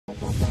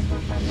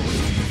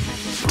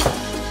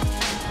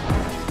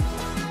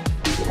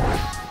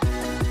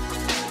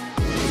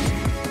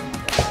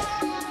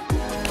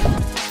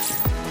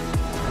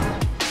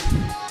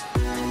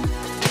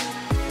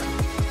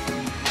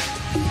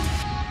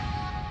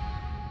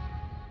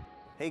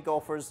Hey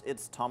golfers,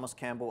 it's Thomas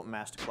Campbell,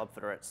 Master Club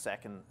Fitter at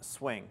Second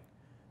Swing.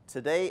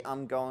 Today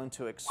I'm going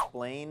to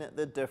explain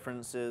the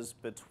differences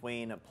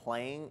between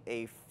playing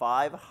a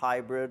 5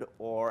 hybrid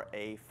or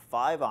a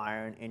 5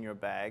 iron in your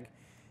bag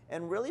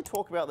and really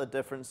talk about the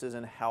differences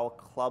in how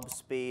club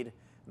speed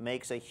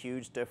makes a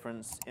huge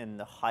difference in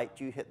the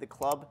height you hit the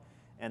club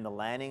and the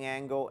landing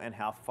angle and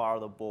how far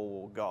the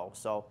ball will go.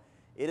 So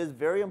it is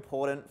very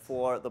important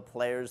for the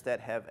players that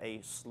have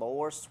a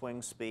slower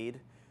swing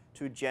speed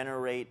to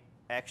generate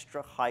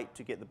extra height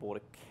to get the ball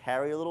to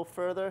carry a little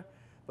further,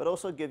 but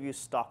also give you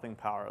stopping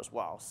power as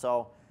well.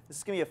 So this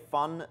is going to be a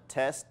fun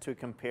test to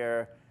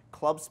compare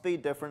club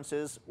speed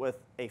differences with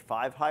a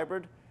 5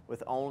 hybrid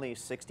with only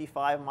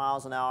 65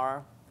 miles an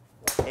hour,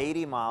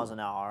 80 miles an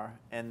hour,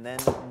 and then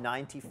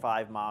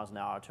 95 miles an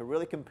hour. To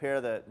really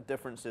compare the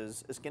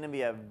differences, it's going to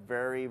be a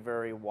very,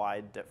 very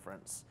wide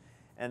difference.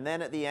 And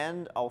then at the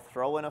end, I'll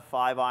throw in a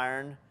 5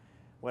 iron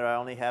where I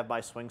only have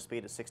my swing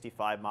speed at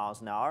 65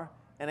 miles an hour,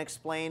 and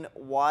explain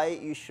why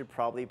you should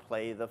probably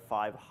play the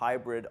 5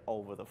 hybrid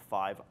over the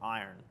 5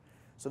 iron.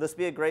 So this will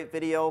be a great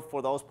video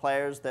for those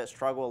players that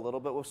struggle a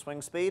little bit with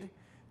swing speed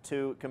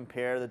to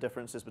compare the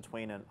differences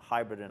between a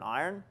hybrid and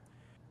iron.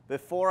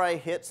 Before I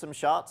hit some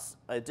shots,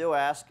 I do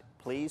ask,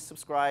 please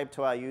subscribe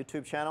to our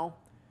YouTube channel.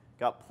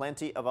 Got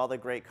plenty of other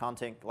great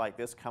content like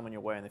this coming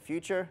your way in the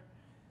future.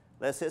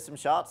 Let's hit some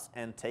shots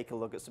and take a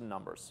look at some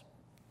numbers.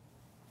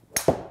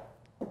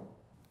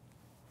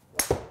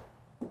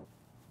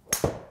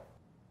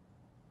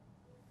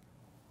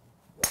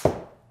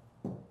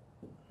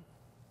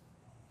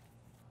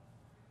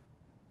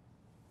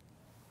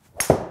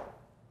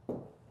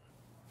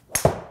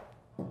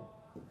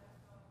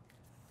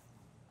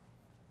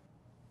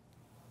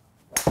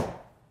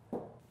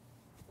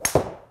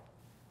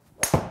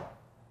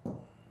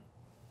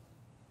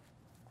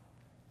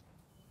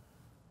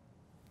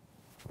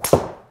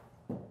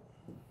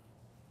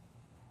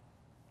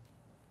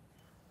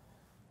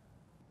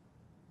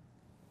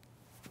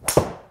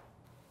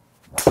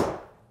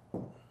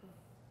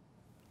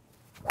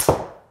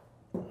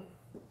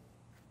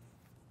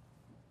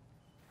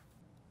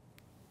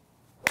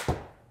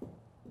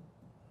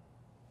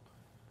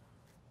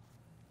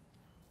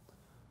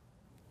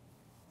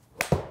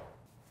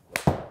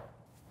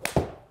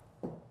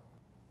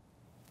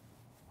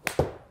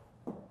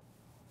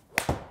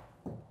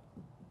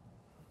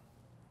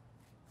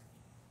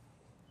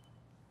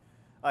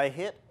 I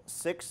hit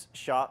 6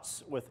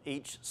 shots with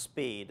each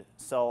speed,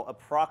 so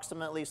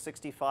approximately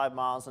 65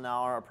 miles an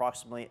hour,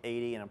 approximately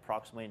 80, and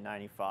approximately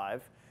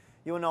 95.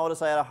 You will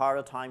notice I had a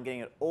harder time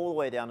getting it all the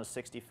way down to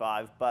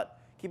 65,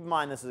 but keep in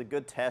mind this is a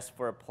good test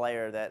for a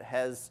player that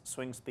has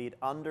swing speed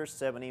under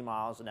 70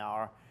 miles an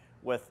hour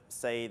with,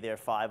 say, their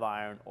 5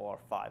 iron or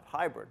 5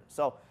 hybrid.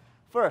 So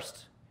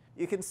first,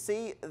 you can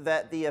see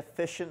that the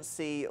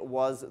efficiency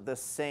was the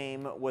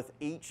same with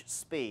each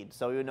speed.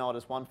 So you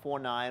notice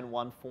 149,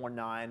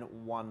 149,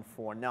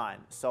 149.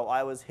 So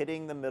I was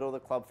hitting the middle of the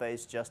club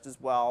face just as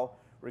well,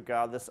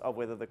 regardless of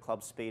whether the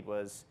club speed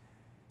was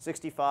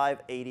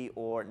 65, 80,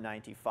 or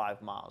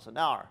 95 miles an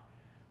hour.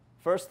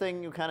 First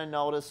thing you kind of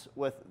notice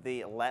with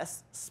the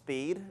less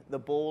speed, the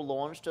ball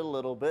launched a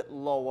little bit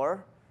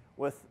lower.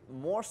 With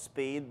more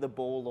speed, the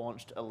ball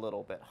launched a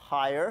little bit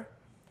higher.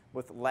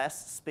 With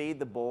less speed,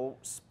 the ball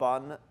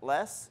spun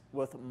less.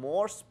 With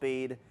more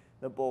speed,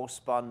 the ball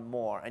spun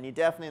more. And you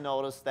definitely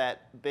notice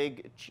that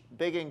big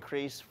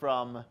increase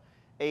from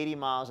 80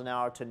 miles an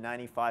hour to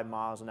 95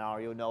 miles an hour.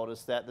 You'll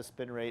notice that the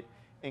spin rate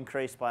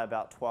increased by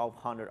about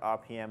 1,200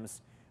 RPMs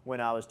when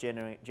I was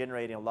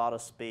generating a lot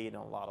of speed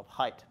and a lot of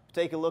height.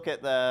 Take a look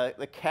at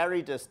the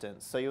carry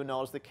distance. So you'll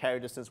notice the carry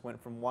distance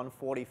went from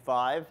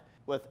 145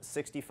 with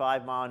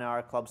 65 mile an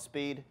hour club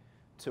speed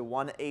to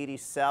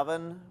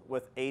 187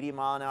 with 80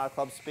 mile an hour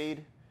club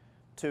speed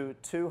to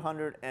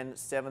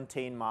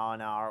 217 mile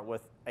an hour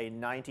with a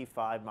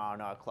 95 mile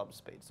an hour club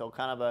speed. So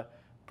kind of a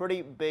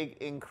pretty big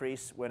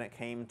increase when it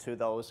came to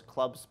those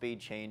club speed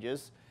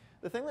changes.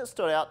 The thing that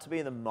stood out to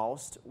me the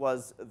most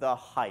was the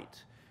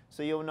height.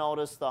 So you'll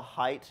notice the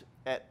height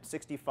at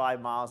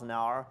 65 miles an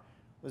hour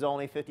was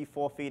only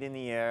 54 feet in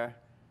the air,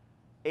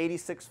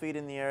 86 feet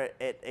in the air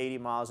at 80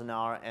 miles an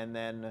hour, and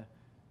then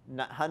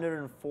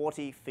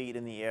 140 feet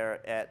in the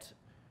air at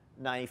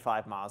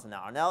 95 miles an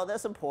hour. Now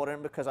that's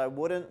important because I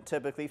wouldn't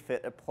typically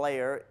fit a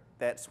player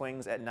that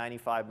swings at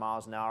 95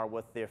 miles an hour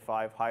with their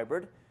 5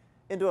 hybrid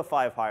into a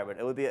 5 hybrid.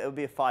 It would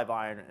be a 5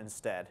 iron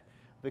instead,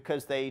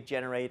 because they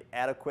generate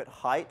adequate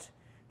height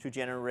to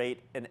generate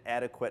an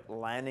adequate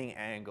landing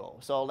angle.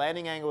 So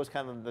landing angle is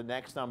kind of the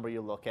next number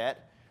you look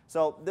at.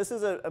 So this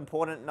is an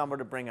important number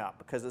to bring up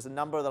because it's a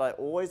number that I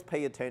always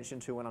pay attention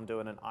to when I'm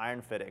doing an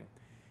iron fitting.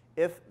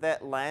 If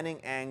that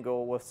landing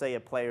angle with, say, a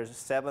player's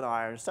 7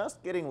 iron starts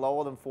getting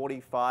lower than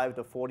 45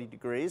 to 40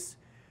 degrees,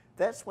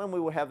 that's when we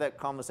will have that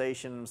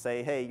conversation and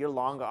say, hey, your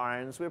longer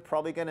irons, we're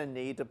probably going to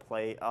need to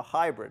play a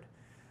hybrid.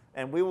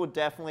 And we will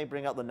definitely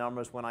bring up the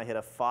numbers when I hit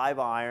a 5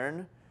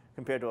 iron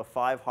compared to a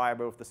 5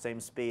 hybrid with the same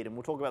speed. And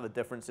we'll talk about the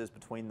differences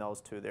between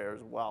those two there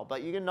as well.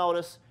 But you can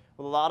notice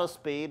With a lot of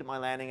speed, my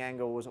landing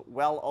angle was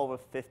well over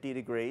 50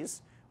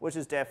 degrees, which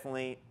is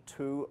definitely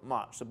too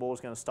much. The ball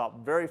is going to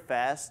stop very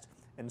fast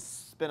and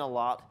spin a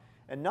lot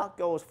and not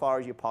go as far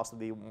as you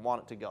possibly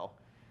want it to go.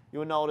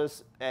 You'll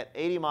notice at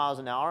 80 miles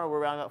an hour, we're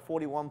around about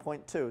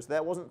 41.2, so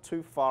that wasn't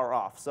too far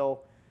off.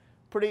 So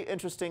pretty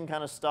interesting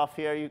kind of stuff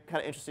here.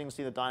 Kind of interesting to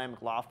see the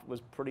dynamic loft was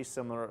pretty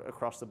similar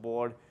across the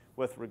board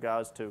with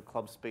regards to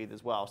club speed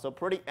as well. So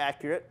pretty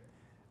accurate.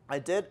 I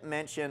did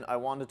mention I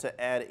wanted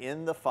to add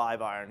in the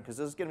 5-iron because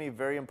this is going to be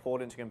very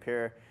important to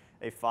compare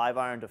a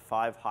 5-iron to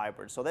 5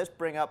 hybrid. So let's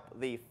bring up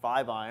the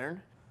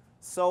 5-iron.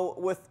 So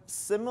with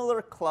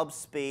similar club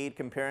speed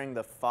comparing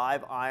the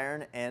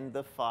 5-iron and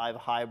the 5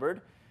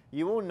 hybrid,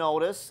 you will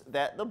notice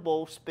that the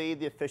ball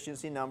speed, the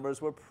efficiency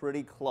numbers were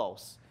pretty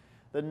close.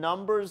 The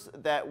numbers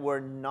that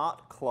were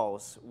not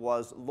close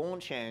was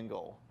launch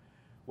angle,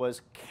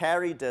 was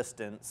carry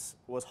distance,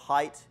 was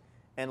height,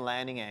 and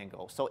landing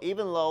angle. So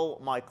even though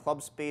my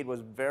club speed was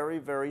very,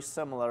 very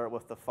similar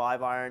with the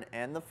 5-iron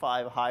and the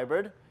 5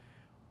 hybrid,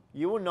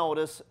 you will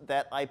notice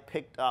that I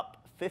picked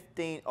up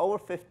over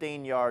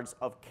 15 yards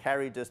of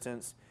carry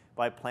distance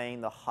by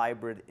playing the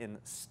hybrid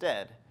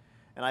instead.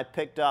 And I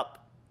picked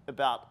up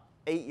about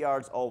 8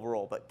 yards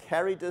overall, but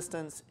carry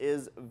distance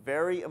is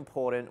very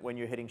important when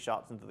you're hitting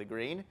shots into the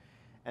green,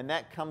 and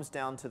that comes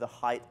down to the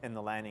height and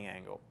the landing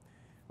angle.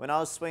 When I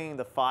was swinging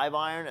the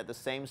 5-iron at the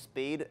same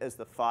speed as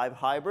the 5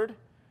 hybrid,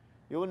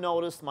 you'll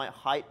notice my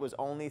height was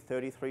only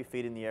 33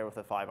 feet in the air with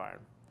the 5-iron.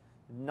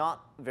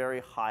 Not very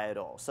high at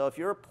all. So if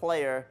you're a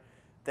player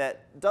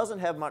that doesn't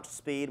have much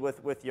speed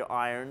with your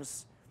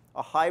irons,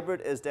 a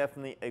hybrid is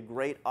definitely a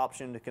great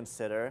option to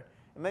consider.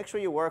 And make sure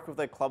you work with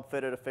a club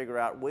fitter to figure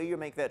out where you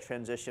make that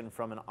transition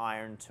from an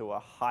iron to a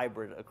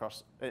hybrid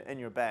across in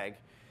your bag.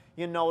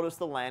 You notice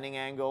the landing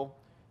angle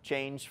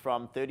change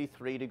from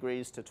 33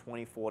 degrees to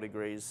 24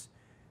 degrees.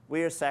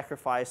 We are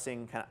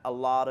sacrificing kind of a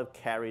lot of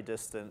carry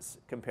distance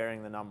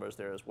comparing the numbers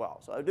there as well.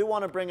 So I do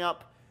want to bring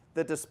up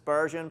the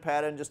dispersion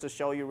pattern just to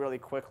show you really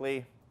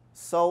quickly.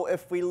 So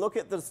if we look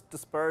at this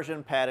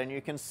dispersion pattern,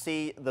 you can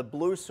see the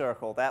blue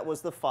circle. That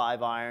was the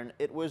 5-iron.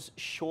 It was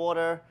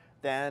shorter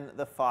than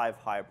the 5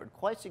 hybrid,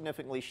 quite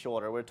significantly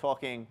shorter. We're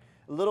talking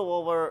a little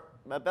over,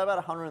 about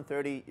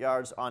 130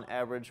 yards on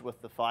average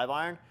with the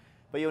 5-iron,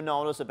 but you'll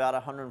notice about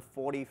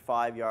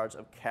 145 yards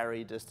of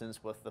carry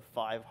distance with the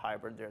 5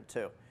 hybrid there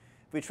too.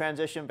 If we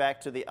transition back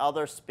to the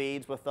other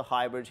speeds with the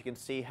hybrids, you can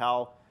see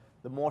how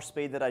the more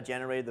speed that I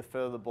generated, the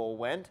further the ball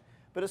went.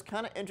 But it's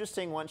kind of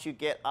interesting once you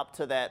get up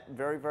to that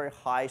very, very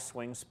high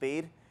swing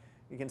speed.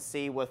 You can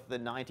see with the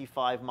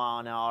 95 mile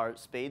an hour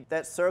speed,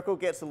 that circle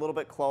gets a little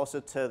bit closer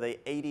to the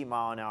 80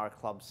 mile an hour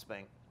club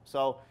swing.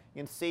 So you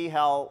can see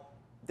how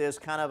there's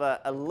kind of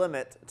a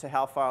limit to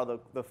how far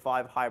the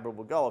 5 hybrid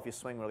will go if you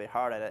swing really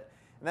hard at it.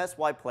 And that's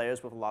why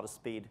players with a lot of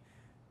speed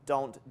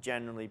don't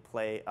generally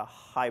play a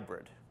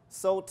hybrid.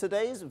 So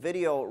today's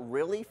video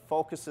really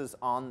focuses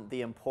on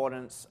the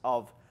importance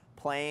of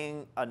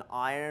playing an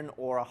iron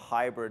or a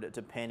hybrid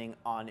depending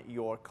on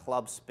your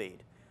club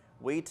speed.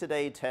 We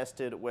today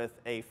tested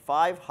with a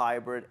 5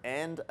 hybrid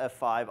and a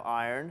 5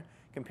 iron,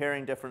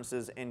 comparing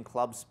differences in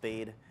club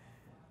speed.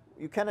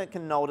 You kind of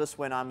can notice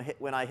when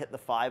I hit the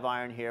 5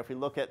 iron here, if we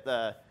look at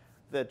the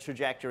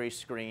trajectory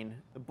screen,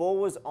 the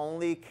ball was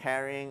only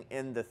carrying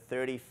in the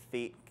 30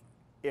 feet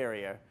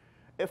area.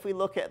 If we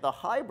look at the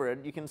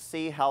hybrid, you can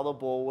see how the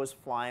ball was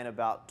flying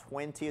about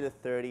 20 to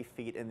 30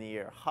 feet in the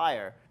air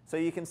higher. So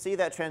you can see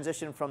that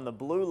transition from the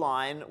blue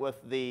line with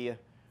the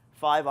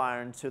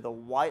 5-iron to the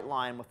white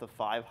line with the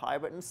 5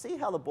 hybrid, and see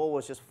how the ball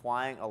was just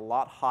flying a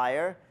lot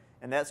higher,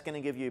 and that's going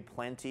to give you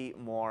plenty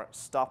more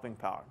stopping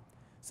power.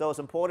 So it's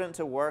important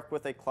to work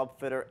with a club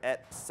fitter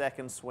at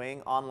second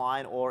swing,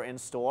 online or in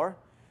store,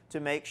 to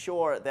make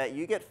sure that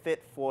you get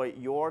fit for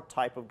your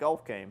type of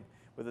golf game,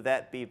 whether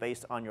that be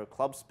based on your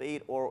club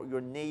speed or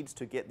your needs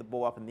to get the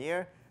ball up in the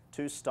air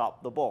to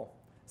stop the ball.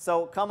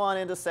 So come on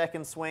into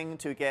second swing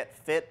to get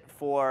fit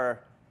for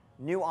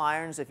new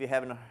irons if you're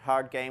having a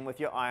hard game with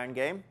your iron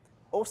game.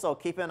 Also,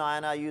 keep an eye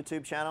on our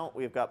YouTube channel.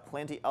 We've got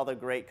plenty other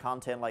great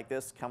content like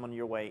this coming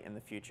your way in the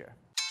future.